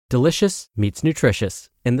Delicious meets nutritious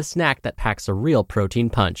in the snack that packs a real protein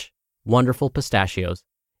punch. Wonderful Pistachios.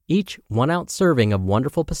 Each 1-ounce serving of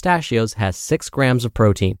Wonderful Pistachios has 6 grams of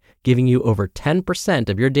protein, giving you over 10%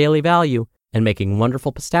 of your daily value and making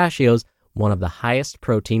Wonderful Pistachios one of the highest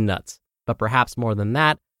protein nuts. But perhaps more than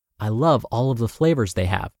that, I love all of the flavors they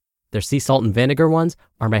have. Their sea salt and vinegar ones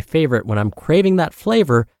are my favorite when I'm craving that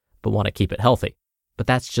flavor but want to keep it healthy. But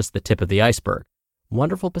that's just the tip of the iceberg.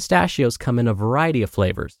 Wonderful Pistachios come in a variety of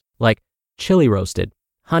flavors, like chili roasted,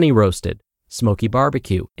 honey roasted, smoky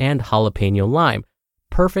barbecue, and jalapeno lime,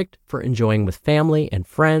 perfect for enjoying with family and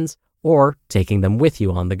friends or taking them with you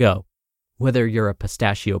on the go. Whether you're a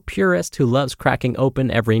pistachio purist who loves cracking open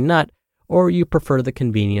every nut, or you prefer the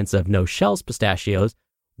convenience of no-shells pistachios,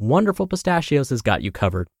 Wonderful Pistachios has got you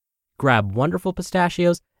covered. Grab Wonderful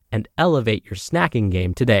Pistachios and elevate your snacking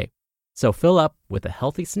game today. So fill up with a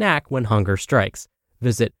healthy snack when hunger strikes.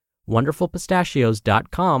 Visit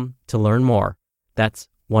wonderfulpistachios.com to learn more. That's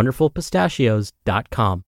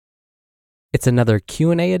wonderfulpistachios.com. It's another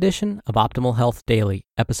Q&A edition of Optimal Health Daily,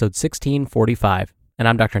 episode 1645, and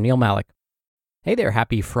I'm Dr. Neil Malik. Hey there,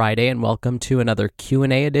 happy Friday, and welcome to another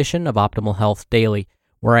Q&A edition of Optimal Health Daily,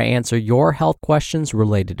 where I answer your health questions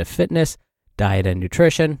related to fitness, diet and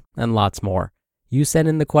nutrition, and lots more. You send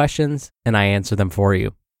in the questions, and I answer them for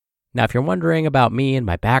you. Now, if you're wondering about me and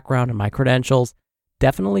my background and my credentials,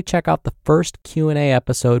 definitely check out the first Q&A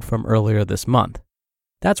episode from earlier this month.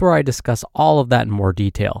 That's where I discuss all of that in more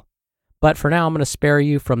detail. But for now, I'm going to spare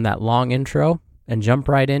you from that long intro and jump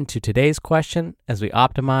right into today's question as we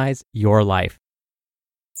optimize your life.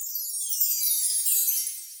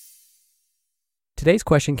 Today's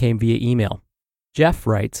question came via email. Jeff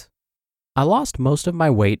writes, I lost most of my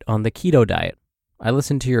weight on the keto diet. I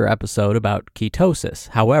listened to your episode about ketosis.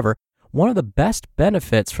 However, one of the best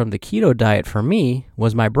benefits from the keto diet for me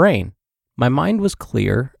was my brain. My mind was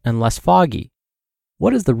clear and less foggy.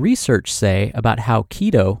 What does the research say about how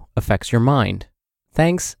keto affects your mind?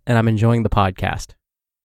 Thanks, and I'm enjoying the podcast.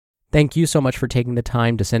 Thank you so much for taking the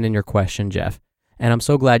time to send in your question, Jeff, and I'm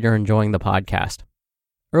so glad you're enjoying the podcast.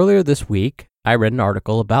 Earlier this week, I read an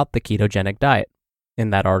article about the ketogenic diet. In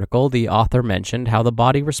that article, the author mentioned how the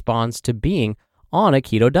body responds to being on a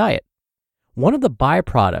keto diet. One of the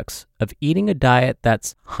byproducts of eating a diet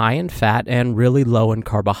that's high in fat and really low in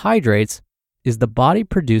carbohydrates is the body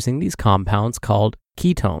producing these compounds called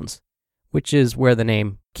ketones, which is where the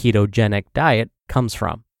name ketogenic diet comes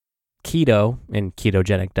from. Keto in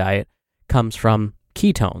ketogenic diet comes from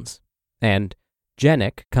ketones, and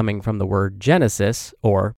genic coming from the word genesis,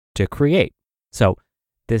 or to create. So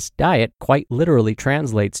this diet quite literally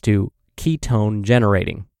translates to ketone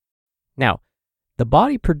generating. Now, the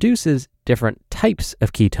body produces different types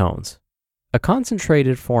of ketones. A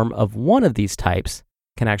concentrated form of one of these types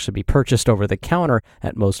can actually be purchased over the counter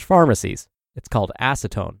at most pharmacies. It's called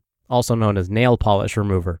acetone, also known as nail polish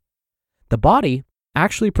remover. The body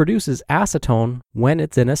actually produces acetone when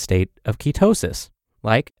it's in a state of ketosis,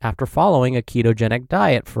 like after following a ketogenic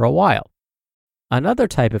diet for a while. Another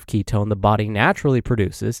type of ketone the body naturally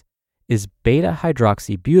produces is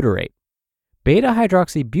beta-hydroxybutyrate.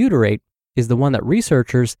 Beta-hydroxybutyrate is the one that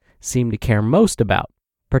researchers seem to care most about,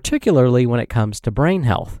 particularly when it comes to brain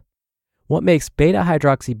health. What makes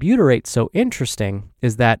beta-hydroxybutyrate so interesting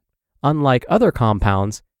is that, unlike other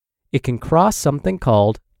compounds, it can cross something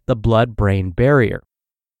called the blood-brain barrier,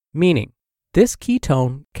 meaning this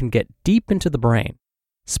ketone can get deep into the brain,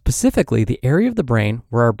 specifically the area of the brain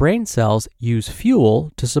where our brain cells use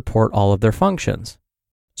fuel to support all of their functions.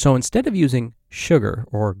 So instead of using sugar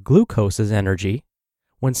or glucose as energy,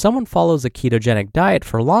 when someone follows a ketogenic diet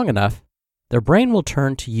for long enough, their brain will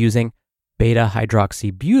turn to using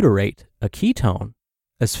beta-hydroxybutyrate, a ketone,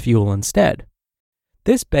 as fuel instead.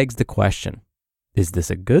 This begs the question, is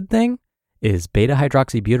this a good thing? Is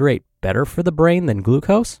beta-hydroxybutyrate better for the brain than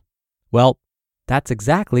glucose? Well, that's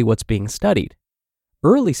exactly what's being studied.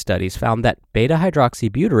 Early studies found that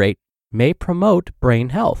beta-hydroxybutyrate may promote brain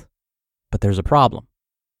health, but there's a problem.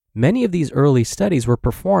 Many of these early studies were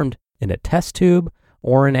performed in a test tube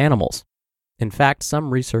or in animals. In fact, some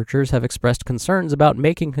researchers have expressed concerns about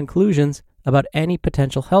making conclusions about any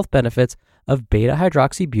potential health benefits of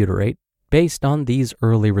beta-hydroxybutyrate based on these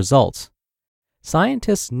early results.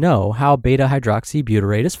 Scientists know how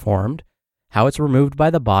beta-hydroxybutyrate is formed, how it's removed by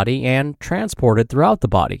the body and transported throughout the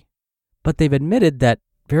body, but they've admitted that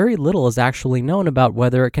very little is actually known about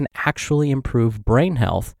whether it can actually improve brain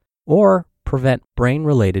health or prevent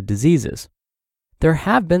brain-related diseases. There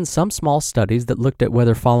have been some small studies that looked at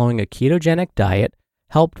whether following a ketogenic diet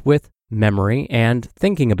helped with memory and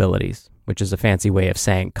thinking abilities, which is a fancy way of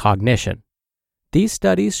saying cognition. These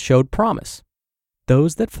studies showed promise.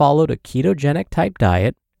 Those that followed a ketogenic type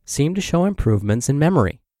diet seemed to show improvements in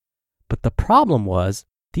memory. But the problem was,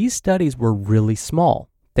 these studies were really small,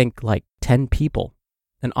 think like 10 people,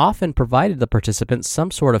 and often provided the participants some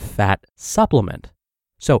sort of fat supplement.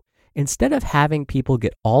 So instead of having people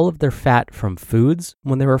get all of their fat from foods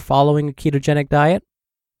when they were following a ketogenic diet,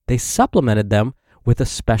 they supplemented them with a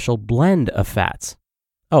special blend of fats.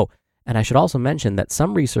 Oh, and I should also mention that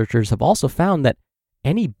some researchers have also found that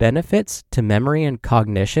any benefits to memory and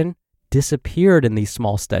cognition disappeared in these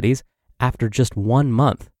small studies after just 1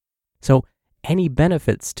 month. So any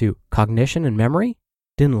benefits to cognition and memory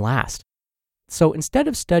didn't last. So instead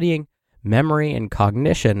of studying memory and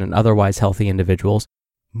cognition in otherwise healthy individuals,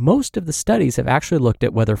 most of the studies have actually looked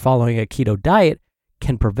at whether following a keto diet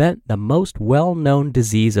can prevent the most well-known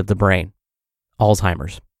disease of the brain,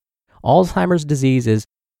 Alzheimer's. Alzheimer's disease is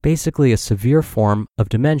basically a severe form of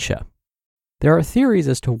dementia. There are theories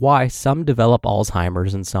as to why some develop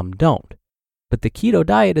Alzheimer's and some don't, but the keto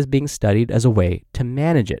diet is being studied as a way to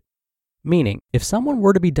manage it. Meaning, if someone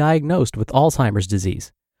were to be diagnosed with Alzheimer's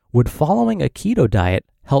disease, would following a keto diet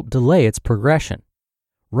help delay its progression?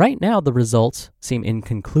 Right now, the results seem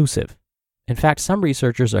inconclusive. In fact, some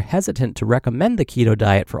researchers are hesitant to recommend the keto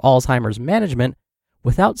diet for Alzheimer's management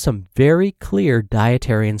without some very clear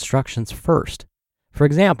dietary instructions first. For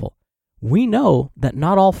example, we know that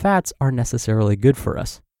not all fats are necessarily good for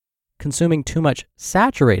us. Consuming too much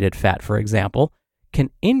saturated fat, for example,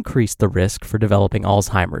 can increase the risk for developing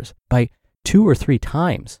Alzheimer's by 2 or 3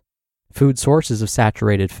 times. Food sources of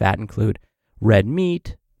saturated fat include red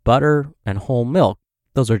meat, butter, and whole milk.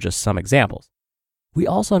 Those are just some examples. We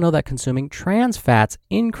also know that consuming trans fats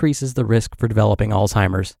increases the risk for developing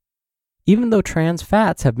Alzheimer's. Even though trans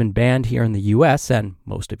fats have been banned here in the US and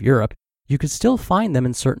most of Europe, you could still find them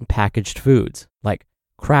in certain packaged foods, like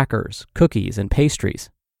crackers, cookies, and pastries.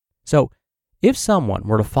 So, if someone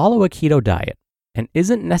were to follow a keto diet and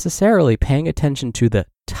isn't necessarily paying attention to the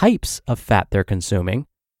types of fat they're consuming,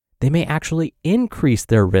 they may actually increase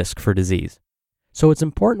their risk for disease. So it's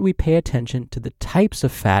important we pay attention to the types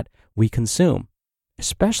of fat we consume,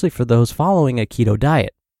 especially for those following a keto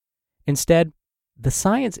diet. Instead, the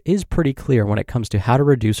science is pretty clear when it comes to how to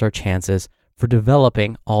reduce our chances for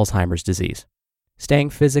developing Alzheimer's disease. Staying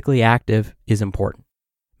physically active is important.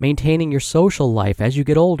 Maintaining your social life as you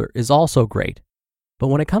get older is also great. But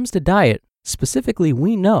when it comes to diet, specifically,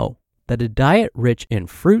 we know that a diet rich in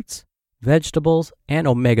fruits, vegetables, and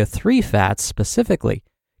omega-3 fats specifically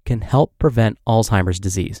can help prevent Alzheimer's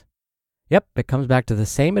disease. Yep, it comes back to the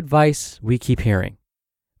same advice we keep hearing.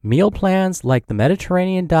 Meal plans like the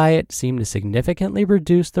Mediterranean diet seem to significantly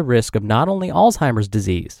reduce the risk of not only Alzheimer's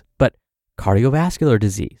disease, but cardiovascular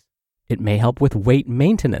disease. It may help with weight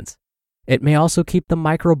maintenance. It may also keep the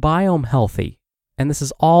microbiome healthy. And this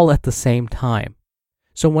is all at the same time.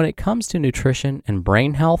 So when it comes to nutrition and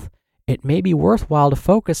brain health, it may be worthwhile to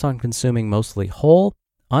focus on consuming mostly whole,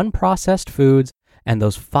 unprocessed foods and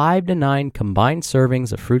those 5 to 9 combined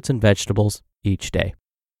servings of fruits and vegetables each day.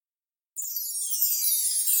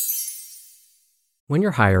 When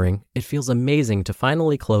you're hiring, it feels amazing to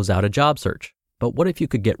finally close out a job search. But what if you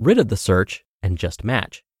could get rid of the search and just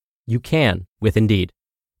match? You can with Indeed.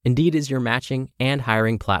 Indeed is your matching and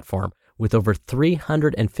hiring platform with over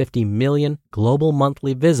 350 million global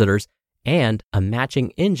monthly visitors and a matching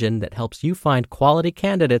engine that helps you find quality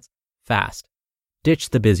candidates fast. Ditch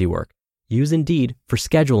the busy work. Use Indeed for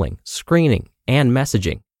scheduling, screening, and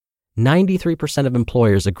messaging. 93% of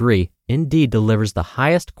employers agree Indeed delivers the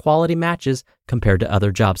highest quality matches compared to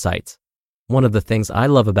other job sites. One of the things I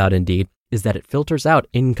love about Indeed is that it filters out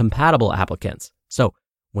incompatible applicants. So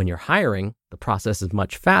when you're hiring, the process is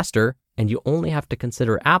much faster and you only have to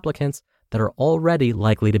consider applicants that are already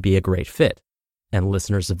likely to be a great fit. And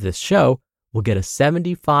listeners of this show will get a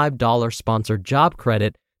 $75 sponsored job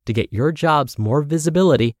credit to get your jobs more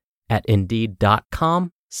visibility at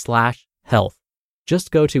Indeed.com/health. Just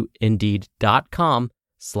go to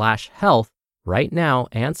Indeed.com/health right now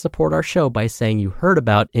and support our show by saying you heard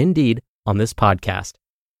about Indeed on this podcast.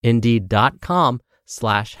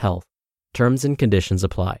 Indeed.com/health. Terms and conditions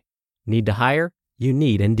apply. Need to hire? You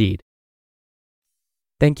need Indeed.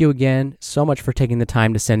 Thank you again so much for taking the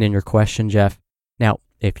time to send in your question, Jeff. Now,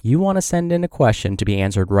 if you want to send in a question to be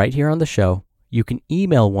answered right here on the show, you can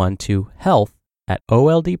email one to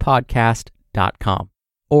health@oldpodcast.com.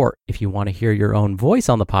 Or if you want to hear your own voice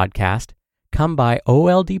on the podcast, come by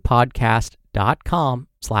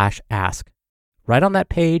oldpodcast.com/ask. Right on that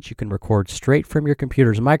page, you can record straight from your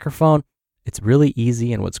computer's microphone. It's really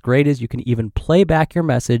easy, and what's great is you can even play back your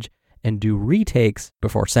message and do retakes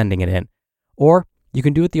before sending it in. Or you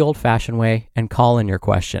can do it the old-fashioned way and call in your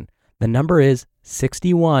question. The number is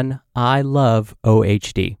 61 I love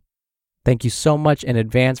OHD. Thank you so much in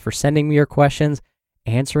advance for sending me your questions.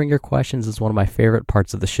 Answering your questions is one of my favorite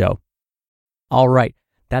parts of the show. All right,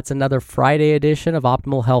 that's another Friday edition of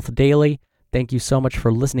Optimal Health Daily. Thank you so much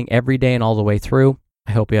for listening every day and all the way through.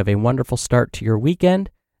 I hope you have a wonderful start to your weekend,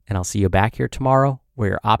 and I'll see you back here tomorrow where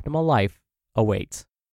your optimal life awaits.